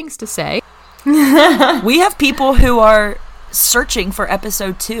valuable things to say. We have people who are searching for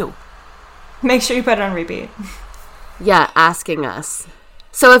episode 2. Make sure you put it on repeat. Yeah, asking us.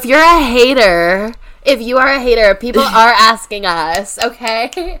 So if you are a hater, people are asking us,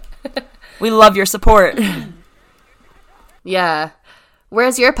 okay? We love your support. Yeah.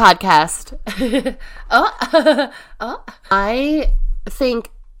 Where's your podcast? I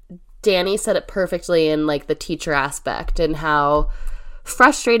think Danny said it perfectly in like the teacher aspect and how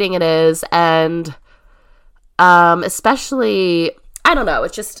frustrating it is, and especially, I don't know,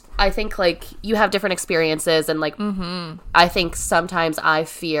 it's just, I think like you have different experiences, and like I think sometimes I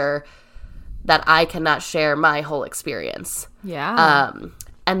fear that I cannot share my whole experience.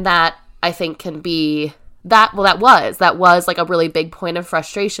 And that I think can be that was like a really big point of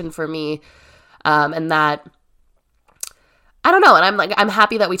frustration for me, and that I don't know, and I'm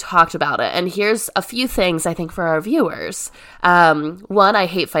happy that we talked about it. And here's a few things I think for our viewers. One, I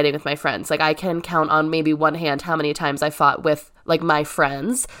hate fighting with my friends. Like, I can count on maybe one hand how many times I fought with like my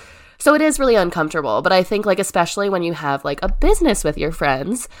friends. So it is really uncomfortable. But I think like, especially when you have like a business with your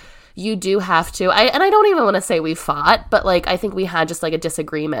friends, you do have to, and I don't even want to say we fought, but like, I think we had just like a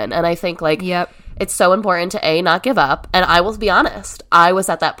disagreement. And I think like, it's so important to not give up. And I will be honest, I was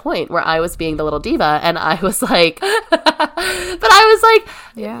at that point where I was being the little diva, and I was like, but I was like,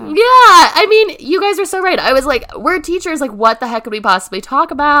 I mean, you guys are so right. I was like, we're teachers, like, what the heck could we possibly talk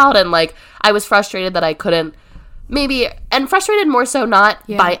about? And like, I was frustrated that I couldn't and frustrated more so not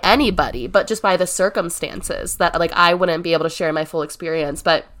by anybody, but just by the circumstances that like I wouldn't be able to share my full experience.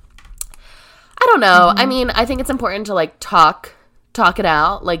 But I don't know. I mean, I think it's important to like talk it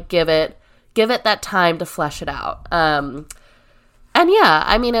out, like give it that time to flesh it out. And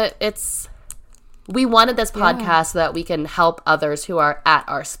I mean, it's we wanted this podcast so that we can help others who are at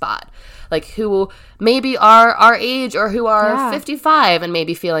our spot, like who maybe are our age or who are 55 and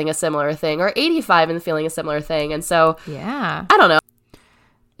maybe feeling a similar thing, or 85 and feeling a similar thing. And so, I don't know.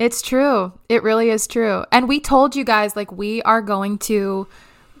 It's true. It really is true. And we told you guys, like, we are going to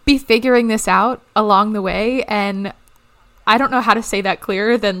be figuring this out along the way. And I don't know how to say that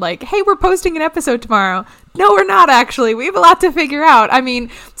clearer than like, hey, we're posting an episode tomorrow. No, we're not actually. We have a lot to figure out. I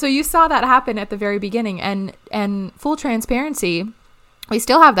mean, so you saw that happen at the very beginning, and full transparency, we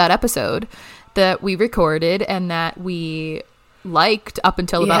still have that episode that we recorded and that we liked up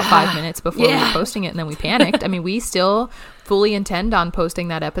until about 5 minutes before we were posting it, and then we panicked. I mean, we still fully intend on posting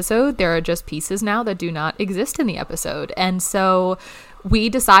that episode. There are just pieces now that do not exist in the episode. And so we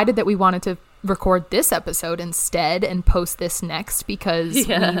decided that we wanted to record this episode instead and post this next because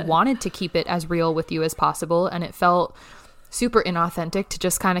we wanted to keep it as real with you as possible, and it felt super inauthentic to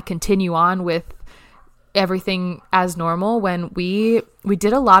just kind of continue on with everything as normal when we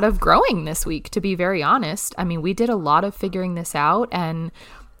did a lot of growing this week, to be very honest. I mean, we did a lot of figuring this out, and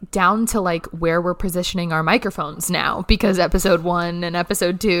down to like where we're positioning our microphones now, because episode 1 and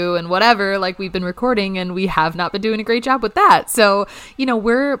episode 2 and whatever, like, we've been recording and we have not been doing a great job with that. So, you know,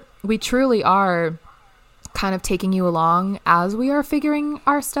 we truly are kind of taking you along as we are figuring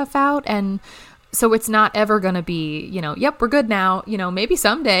our stuff out. And so it's not ever going to be, you know, yep, we're good now. You know, maybe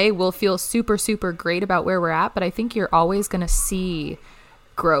someday we'll feel super, super great about where we're at, but I think you're always going to see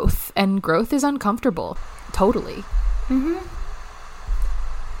growth, and growth is uncomfortable. Totally. Mm-hmm.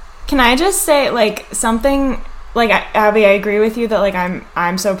 Can I just say, like, something, like, Abby, I agree with you that, like,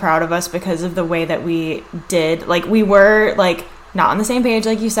 I'm so proud of us because of the way that we did, like, we were, like, not on the same page,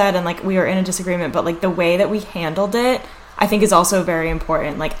 like you said, and, like, we were in a disagreement, but, like, the way that we handled it, I think, is also very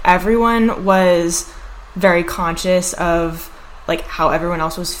important. Like, everyone was very conscious of, like, how everyone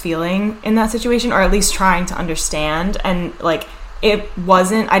else was feeling in that situation, or at least trying to understand, and, like,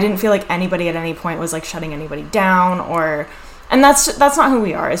 I didn't feel like anybody at any point was, like, shutting anybody down, or... And that's not who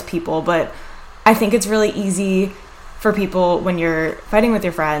we are as people, but I think it's really easy for people when you're fighting with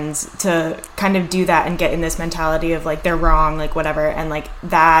your friends to kind of do that and get in this mentality of, like, they're wrong, like, whatever, and, like,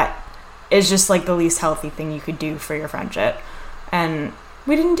 that is just, like, the least healthy thing you could do for your friendship. And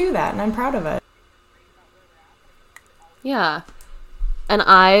we didn't do that, and I'm proud of it. Yeah. And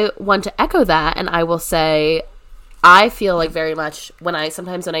I want to echo that, and I will say I feel like very much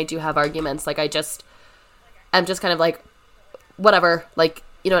sometimes when I do have arguments, like, I'm just kind of like, whatever, like,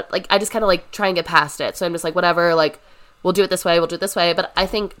 you know, like, I just kind of like try and get past it. So I'm just like, whatever, like, we'll do it this way. But I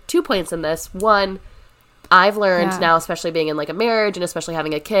think 2 points in this. One, I've learned now, especially being in, like, a marriage and especially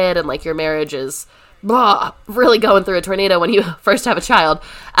having a kid, and, like, your marriage is really going through a tornado when you first have a child.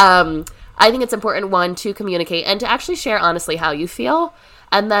 I think it's important, one, to communicate and to actually share honestly how you feel.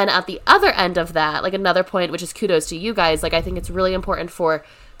 And then at the other end of that, like, another point, which is kudos to you guys, like, I think it's really important for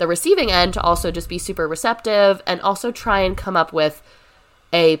the receiving end to also just be super receptive and also try and come up with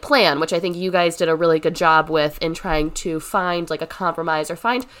a plan, which I think you guys did a really good job with in trying to find, like, a compromise, or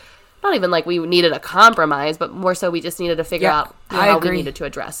find, not even like we needed a compromise, but more so we just needed to figure out how we needed to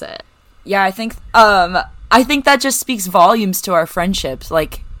address it. Yeah, I think that just speaks volumes to our friendships.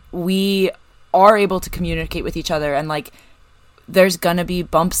 Like, we are able to communicate with each other, and, like, there's gonna be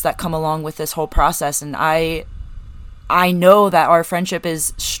bumps that come along with this whole process, and I know that our friendship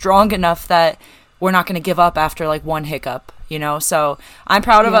is strong enough that we're not going to give up after, like, one hiccup, you know? So I'm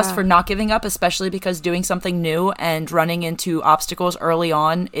proud of us for not giving up, especially because doing something new and running into obstacles early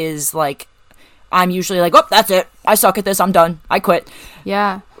on is, like, I'm usually like, oh, that's it. I suck at this. I'm done. I quit.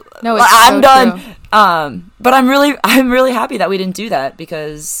 Yeah. No, it's I'm so done. True. But I'm really happy that we didn't do that,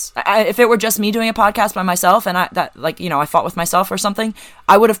 because if it were just me doing a podcast by myself and I fought with myself or something,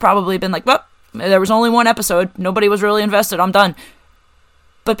 I would have probably been like, well, there was only one episode. Nobody was really invested. I'm done.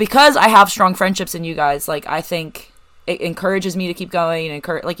 But because I have strong friendships in you guys, like, I think it encourages me to keep going, and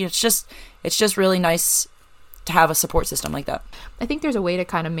it's just really nice to have a support system like that. I think there's a way to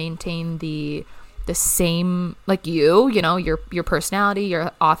kind of maintain the same, like, you know, your personality,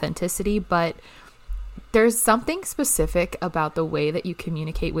 your authenticity, but there's something specific about the way that you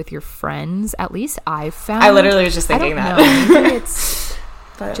communicate with your friends. At least I've found. I literally was just thinking that. Maybe it's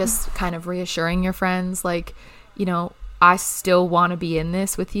just kind of reassuring your friends, like, you know, I still want to be in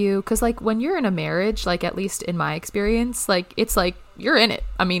this with you. Because, like, when you're in a marriage, like, at least in my experience, like, it's like you're in it.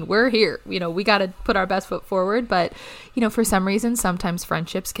 I mean, we're here. You know, we got to put our best foot forward. But, you know, for some reason, sometimes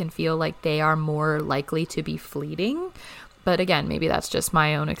friendships can feel like they are more likely to be fleeting. But again, maybe that's just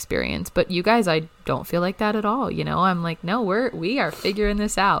my own experience. But you guys, I don't feel like that at all. You know, I'm like, no, we are figuring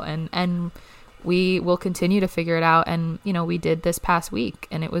this out. And we will continue to figure it out. And, you know, we did this past week,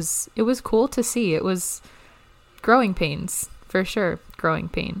 and it was cool to see. It was growing pains, for sure. Growing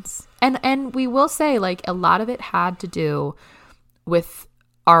pains. And we will say, like, a lot of it had to do with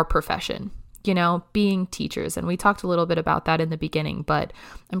our profession, you know, being teachers. And we talked a little bit about that in the beginning, but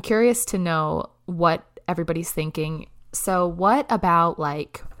I'm curious to know what everybody's thinking. So what about,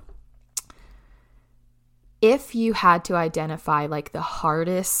 like, if you had to identify, like, the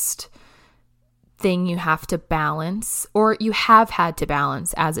hardest thing you have to balance, or you have had to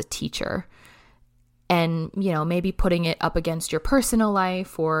balance as a teacher, and, you know, maybe putting it up against your personal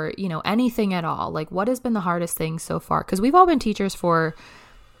life, or, you know, anything at all, like, what has been the hardest thing so far? Because we've all been teachers for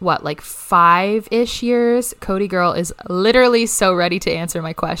what, like 5-ish years? Cody girl is literally so ready to answer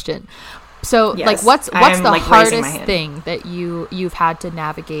my question. So, yes, like, what's the, like, hardest thing that you've had to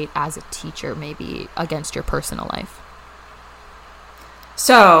navigate as a teacher, maybe against your personal life?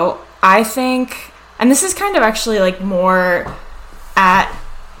 So I think, and this is kind of actually, like, more at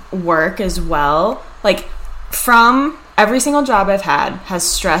work as well, like, from every single job I've had has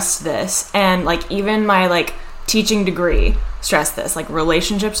stressed this, and, like, even my, like, teaching degree stressed this. Like,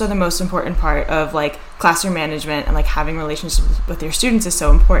 relationships are the most important part of, like, classroom management, and, like, having relationships with your students is so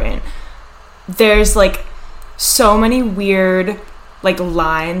important. There's, like, so many weird, like,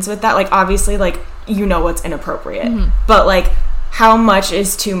 lines with that. Like, obviously, like, you know what's inappropriate, but, like, how much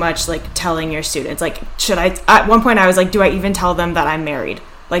is too much, like, telling your students? Like, should I, at one point I was like, do I even tell them that I'm married?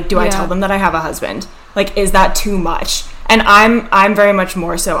 Like, do I tell them that I have a husband? Like, is that too much? And I'm very much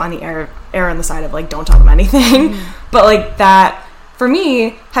more so on the err on the side of, like, don't tell them anything. But, like, that for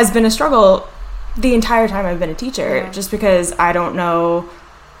me has been a struggle the entire time I've been a teacher, just because I don't know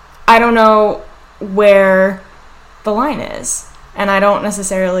where the line is, and I don't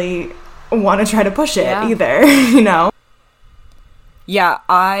necessarily want to try to push it either, you know? Yeah,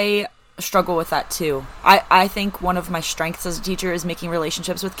 I struggle with that too. I think one of my strengths as a teacher is making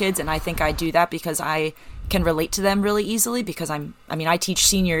relationships with kids, and I think I do that because I can relate to them really easily, because I teach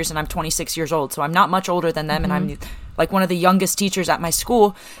seniors and I'm 26 years old, so I'm not much older than them, and I'm, like, one of the youngest teachers at my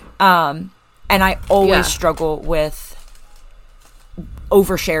school, and I always struggle with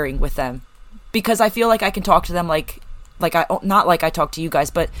oversharing with them, because I feel like I can talk to them like I, not like I talk to you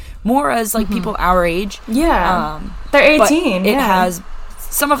guys, but more as, like, people our age. Yeah. They're 18. It has,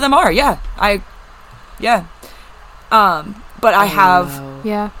 some of them are, but I have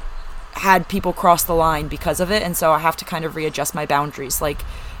had people cross the line because of it, and so I have to kind of readjust my boundaries. Like,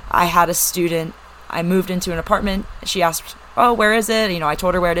 I had a student, I moved into an apartment, she asked, oh, where is it? You know, I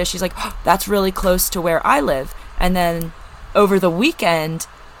told her where it is. She's like, oh, that's really close to where I live. And then over the weekend,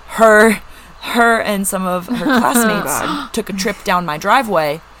 her and some of her classmates took a trip down my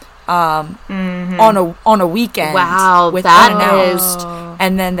driveway on a weekend. Wow, with that unannounced.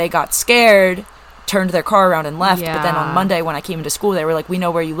 And then they got scared, turned their car around and left. But then on Monday when I came into school, they were like, we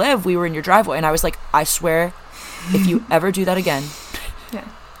know where you live. We were in your driveway. And I was like, I swear, if you ever do that again,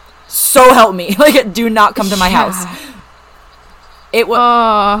 so help me. Like, do not come to my house. It was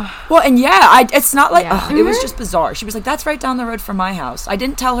well, and it's not like it was just bizarre. She was like, "That's right down the road from my house." I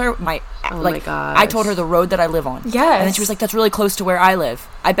didn't tell her my I told her the road that I live on. Yes, and then she was like, "That's really close to where I live.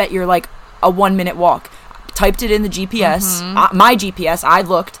 I bet you're like a 1-minute walk." Typed it in the GPS, my GPS. I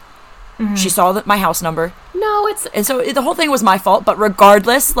looked. She saw my house number. No, and so the whole thing was my fault. But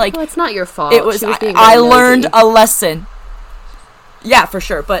regardless, like, well, it's not your fault. It was. I learned a lesson. Yeah, for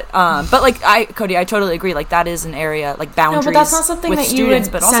sure, but like Cody, I totally agree. Like, that is an area, like, boundaries. No, but that's not something with that students,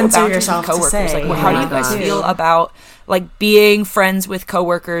 you would but also censor boundaries yourself with coworkers. To say. Like, how do you guys feel about, like, being friends with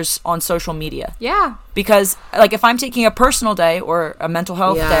coworkers on social media? Yeah, because, like, if I'm taking a personal day or a mental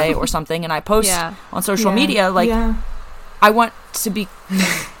health day or something, and I post on social media, like, I want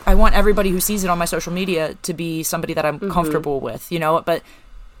everybody who sees it on my social media to be somebody that I'm comfortable with, you know, but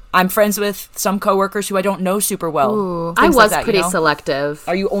I'm friends with some coworkers who I don't know super well. Ooh, I was like that, pretty selective.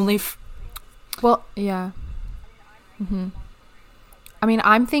 Are you only? Well, yeah. I mean,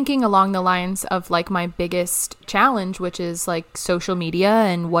 I'm thinking along the lines of, like, my biggest challenge, which is, like, social media,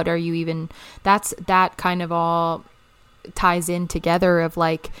 and what are you even? That kind of all ties in together. Of,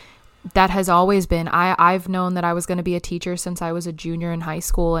 like, that has always been. I've known that I was going to be a teacher since I was a junior in high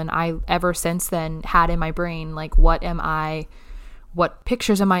school, and I ever since then had in my brain, like, what am I? What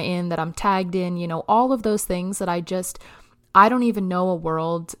pictures am I in that I'm tagged in, you know, all of those things that I don't even know a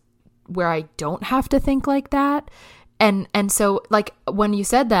world where I don't have to think like that. And so, like, when you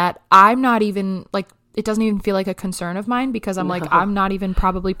said that, I'm not even, like, it doesn't even feel like a concern of mine, because I'm like, I'm not even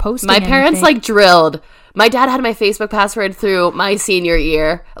probably posting My parents anything. Like, drilled. My dad had my Facebook password through my senior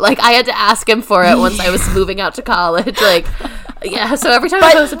year. Like, I had to ask him for it once I was moving out to college. Like, Yeah, so every time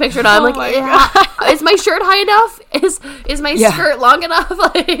I post a picture now, I'm like, is my shirt high enough? Is my skirt long enough?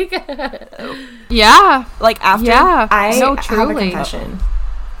 Like, yeah. Like after, I have a truly. confession.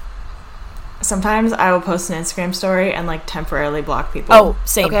 Sometimes I will post an Instagram story and like temporarily block people. Oh,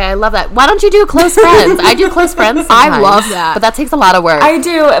 same. okay, I love that. Why don't you do close friends? I do close friends. I sometimes, love that. but that takes a lot of work. I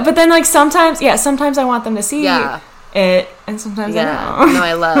do, but then like sometimes I want them to see it, and sometimes I don't. No,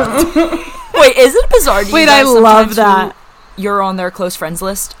 I love. Wait, is it bizarre? Wait, I love that. You're on their close friends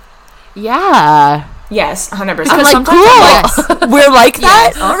list. Yeah. Yes, 100%. I'm Because like, sometimes cool. I'm like, we're like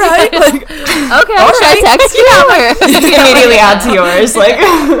that. All right. Like, Okay, should I text you now? Immediately add to yours. Like,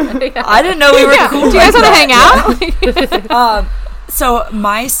 I didn't know we were cool. Do you guys want to hang out? So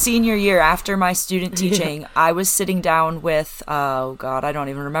my senior year, after my student teaching, I was sitting down with, oh God, I don't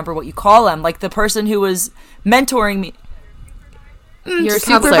even remember what you call them, like the person who was mentoring me. Your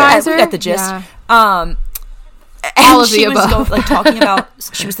counselor. supervisor? We got the gist. Yeah. And All of she the was above. like talking about,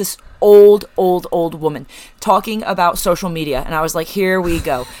 she was this old woman talking about social media, and I was like, here we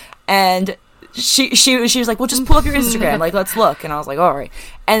go. And she was like, well, just pull up your Instagram, like, let's look. And I was like, all right.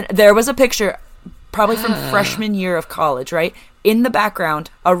 And there was a picture, probably from freshman year of college, right? In the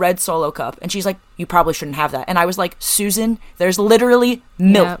background, a red Solo cup. And she's like, you probably shouldn't have that. And I was like, Susan, there's literally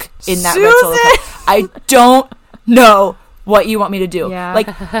milk in that red Solo cup. I don't know what you want me to do. Yeah. Like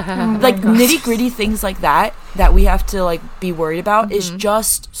nitty gritty things like that we have to like be worried about is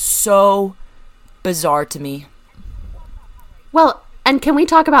just so bizarre to me. Well, and can we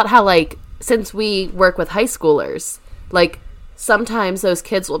talk about how, like, since we work with high schoolers, like, sometimes those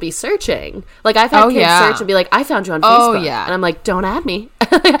kids will be searching. Like, I've had kids search and be like, I found you on Facebook. Oh, yeah. And I'm like, don't add me.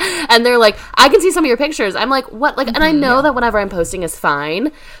 And they're like, I can see some of your pictures. I'm like, what? Like, and I know that whenever I'm posting is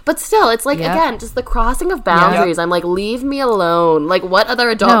fine. But still, it's like, again, just the crossing of boundaries. I'm like, leave me alone. Like, what other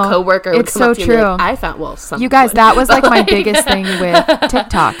adult coworker would come up to you and be like, I found, well, some You guys, would. that was like my biggest thing with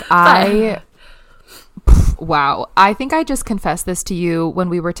TikTok. Wow. I think I just confessed this to you when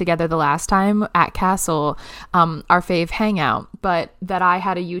we were together the last time at Castle, our fave hangout, but that I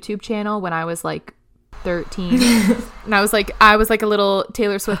had a YouTube channel when I was like 13. And I was like a little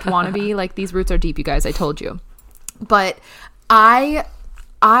Taylor Swift wannabe. Like, these roots are deep, you guys, I told you. But I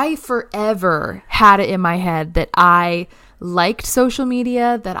forever had it in my head that I liked social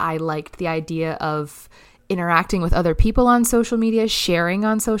media, that I liked the idea of interacting with other people on social media, sharing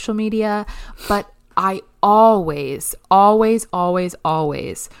on social media, but I always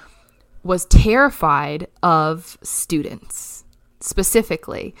was terrified of students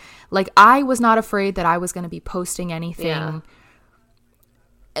specifically. Like, I was not afraid that I was going to be posting anything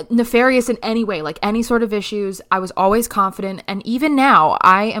nefarious in any way, like any sort of issues. I was always confident. And even now,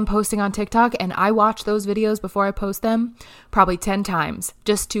 I am posting on TikTok and I watch those videos before I post them probably 10 times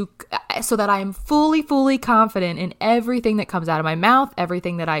just so that I am fully confident in everything that comes out of my mouth,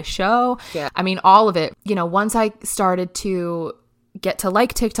 everything that I show. Yeah. I mean, all of it. You know, once I started to get to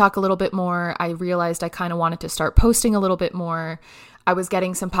like TikTok a little bit more, I realized I kind of wanted to start posting a little bit more. I was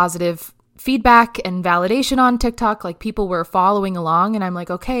getting some positive feedback and validation on TikTok, like people were following along, and I'm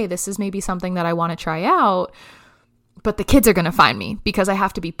like, okay, this is maybe something that I want to try out, but the kids are going to find me because I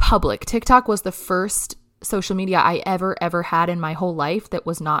have to be public. TikTok was the first social media I ever had in my whole life that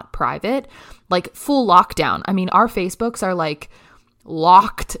was not private, like full lockdown. I mean, our Facebooks are like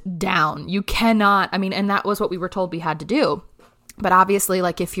locked down. You cannot, I mean, and that was what we were told we had to do. But obviously,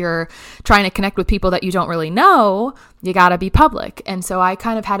 like, if you're trying to connect with people that you don't really know, you got to be public. And so I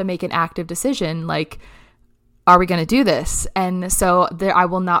kind of had to make an active decision, like, are we going to do this? And so I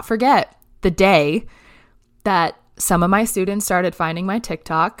will not forget the day that some of my students started finding my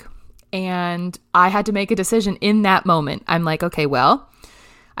TikTok, and I had to make a decision in that moment. I'm like, okay, well,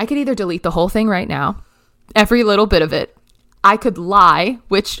 I could either delete the whole thing right now, every little bit of it. I could lie,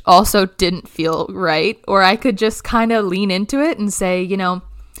 which also didn't feel right, or I could just kind of lean into it and say, you know,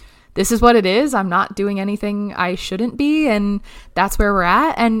 this is what it is. I'm not doing anything I shouldn't be, and that's where we're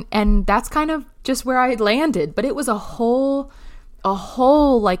at. And that's kind of just where I landed. But it was a whole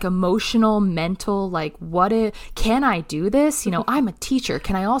like emotional, mental, like, can I do this? You know, I'm a teacher.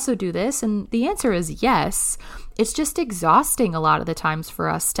 Can I also do this? And the answer is yes. It's just exhausting a lot of the times for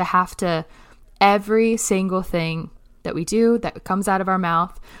us to have to, every single thing that we do, that comes out of our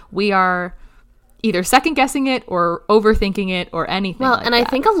mouth, we are either second guessing it or overthinking it or anything. Well, like and that. I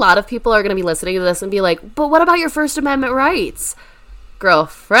think a lot of people are going to be listening to this and be like, but what about your First Amendment rights?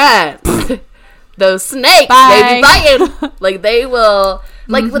 Girlfriend, those snakes, they be biting. Like, they will,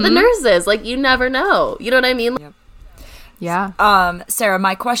 like with the nurses, like, you never know. You know what I mean? Yep. Yeah. Sarah,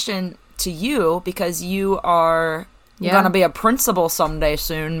 my question to you, because you are Yeah. Gonna be a principal someday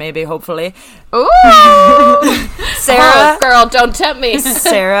soon, maybe, hopefully. Ooh. Sarah, Oh, girl, don't tempt me.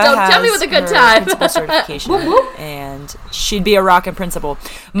 Sarah Don't tempt me has with a good her time. principal certification, and she'd be a rockin' principal.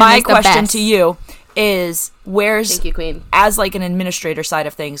 My is the question best. to you is, Thank you, Queen. as like an administrator side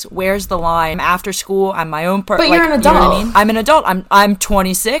of things, where's the line? After school, I'm my own person. But you're an You know what I adult. mean? I'm an adult. I'm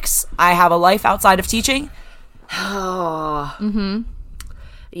 26. I have a life outside of teaching. Oh. Mm-hmm.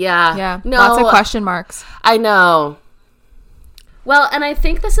 Yeah. Yeah. No, Lots of question marks. I know. Well, and I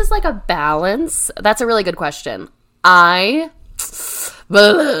think this is like a balance. That's a really good question. This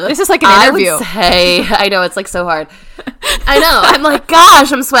is like an I interview. would say, I know, it's like so hard. I know. I'm like,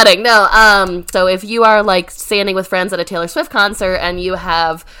 gosh, I'm sweating. No. So if you are like standing with friends at a Taylor Swift concert and you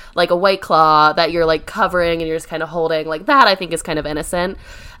have like a White Claw that you're like covering and you're just kind of holding, like that, I think is kind of innocent.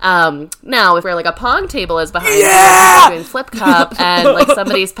 Now if we're like a pong table is behind you doing flip cup and like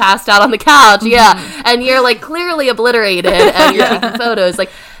somebody's passed out on the couch, and you're like clearly obliterated and you're taking photos, like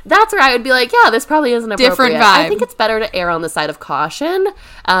that's where I would be like, yeah, this probably isn't appropriate. Different I vibe. think it's better to err on the side of caution,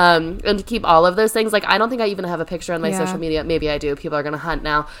 and to keep all of those things. Like, I don't think I even have a picture on my social media. Maybe I do. People are going to hunt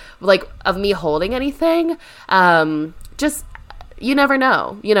now. Like, of me holding anything. Just, you never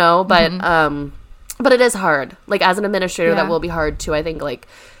know, you know? But it is hard. Like, as an administrator, that will be hard to, I think, like,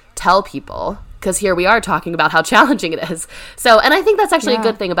 tell people. Because here we are talking about how challenging it is. So, and I think that's actually a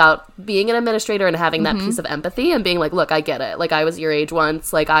good thing about being an administrator and having that piece of empathy and being like, look, I get it. Like, I was your age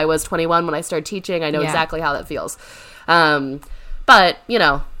once. Like, I was 21 when I started teaching. I know exactly how that feels. But, you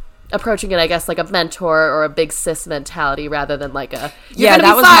know, approaching it, I guess, like a mentor or a big sis mentality rather than like a, you're gonna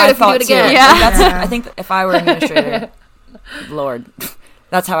that be was fired my if you do thought it too. again. I think if I were an administrator, Lord,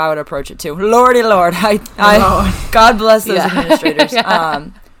 that's how I would approach it too. Lordy Lord, God bless those administrators.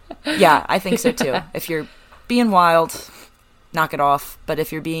 Yeah, I think so too. If you're being wild, knock it off. But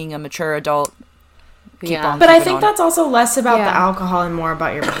if you're being a mature adult, keep on. But I keeping think on. that's also less about Yeah. the alcohol and more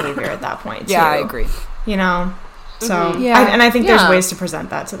about your behavior at that point, too. Yeah, I agree. You know? So, Yeah. and I think Yeah. there's ways to present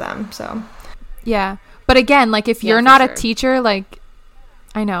that to them, so. Yeah. But again, like if Yeah, you're for not sure. a teacher, like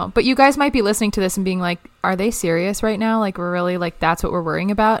I know, but you guys might be listening to this and being like, are they serious right now? Like we're really like that's what we're worrying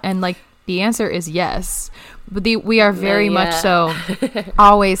about? And like the answer is yes. But we are very much so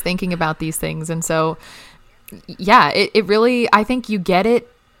always thinking about these things. And so yeah, it really, I think you get it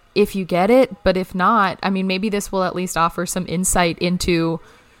if you get it, but if not, I mean, maybe this will at least offer some insight into,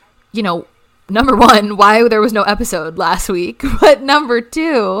 you know, number one, why there was no episode last week, but number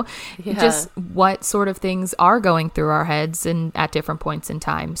two, just what sort of things are going through our heads and at different points in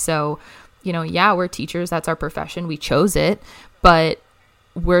time. So, you know, yeah, we're teachers. That's our profession. We chose it, but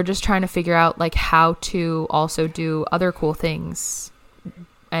we're just trying to figure out like how to also do other cool things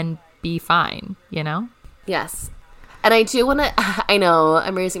and be fine, you know? Yes. And I do want to, I know,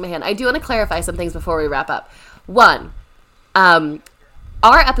 I'm raising my hand. I do want to clarify some things before we wrap up. One, our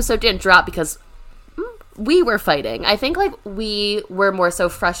episode didn't drop because we were fighting. I think like we were more so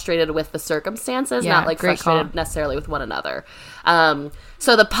frustrated with the circumstances, not like great frustrated call. necessarily with one another.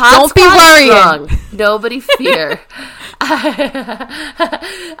 So the pod Don't be squad is worrying. strong. Nobody fear.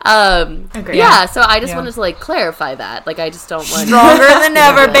 Agreed. Yeah, so I just wanted to like clarify that. Like, I just don't want Stronger than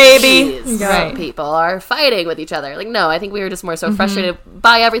ever, baby. Jeez, Right. people are fighting with each other. Like, no, I think we were just more so frustrated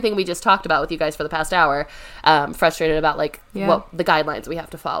by everything we just talked about with you guys for the past hour. Frustrated about like what the guidelines we have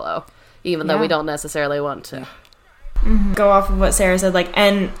to follow, even though we don't necessarily want to. Go off of what Sarah said, like,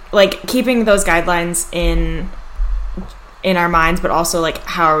 and like keeping those guidelines in our minds, but also like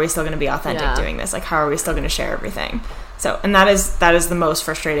how are we still going to be authentic doing this? Like, how are we still going to share everything? So, and that is the most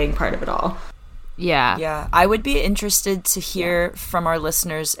frustrating part of it all. Yeah. Yeah, I would be interested to hear from our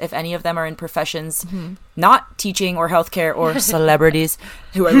listeners if any of them are in professions not teaching or healthcare or celebrities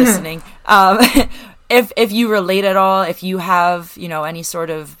who are listening. If you relate at all, if you have, you know, any sort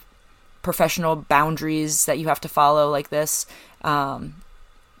of professional boundaries that you have to follow like this,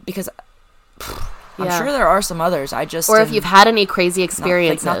 because I'm sure there are some others. I just Or if you've had any crazy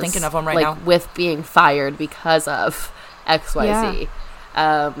experiences, not thinking of them right like now. with being fired because of XYZ.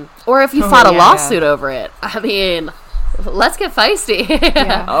 Or if you fought a lawsuit over it. I mean, let's get feisty.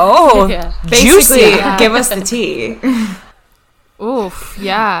 Basically, juicy. give us the tea. Oof,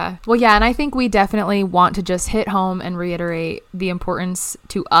 yeah. Well, yeah, and I think we definitely want to just hit home and reiterate the importance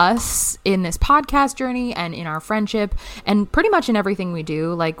to us in this podcast journey and in our friendship and pretty much in everything we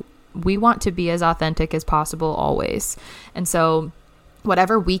do. Like, we want to be as authentic as possible always. And so,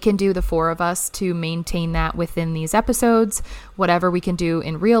 whatever we can do, the four of us, to maintain that within these episodes, whatever we can do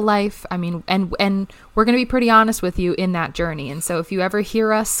in real life. I mean, and we're going to be pretty honest with you in that journey. And so if you ever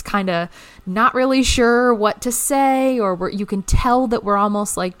hear us kind of not really sure what to say, or you can tell that we're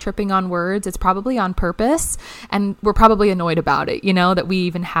almost like tripping on words, it's probably on purpose. And we're probably annoyed about it, you know, that we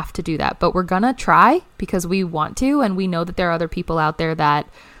even have to do that. But we're going to try because we want to. And we know that there are other people out there that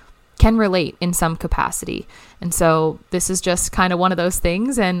can relate in some capacity. And so this is just kind of one of those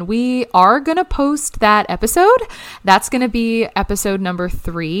things, and we are going to post that episode. That's going to be episode number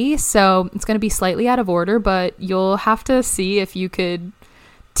 3. So it's going to be slightly out of order, but you'll have to see if you could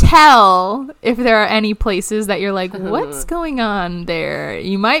tell if there are any places that you're like, what's going on there?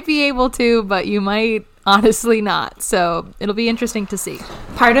 You might be able to, but you might honestly not. So it'll be interesting to see.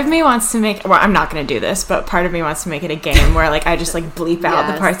 Part of me wants to make, well, I'm not going to do this, but part of me wants to make it a game where like I just like bleep out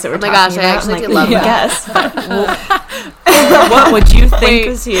the parts that we're talking about. I actually do love that. Yes. What would you think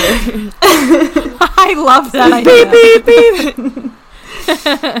was here? I love that idea. Beep, beep,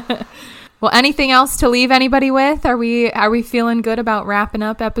 beep. Well, anything else to leave anybody with? Are we feeling good about wrapping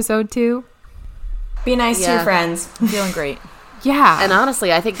up episode 2? Be nice to your friends. Feeling great. Yeah. And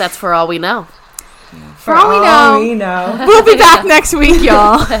honestly, I think that's for all we know. For all we know. We'll be back next week,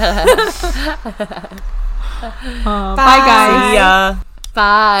 y'all. Bye, guys. See ya.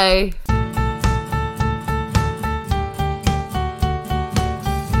 Bye.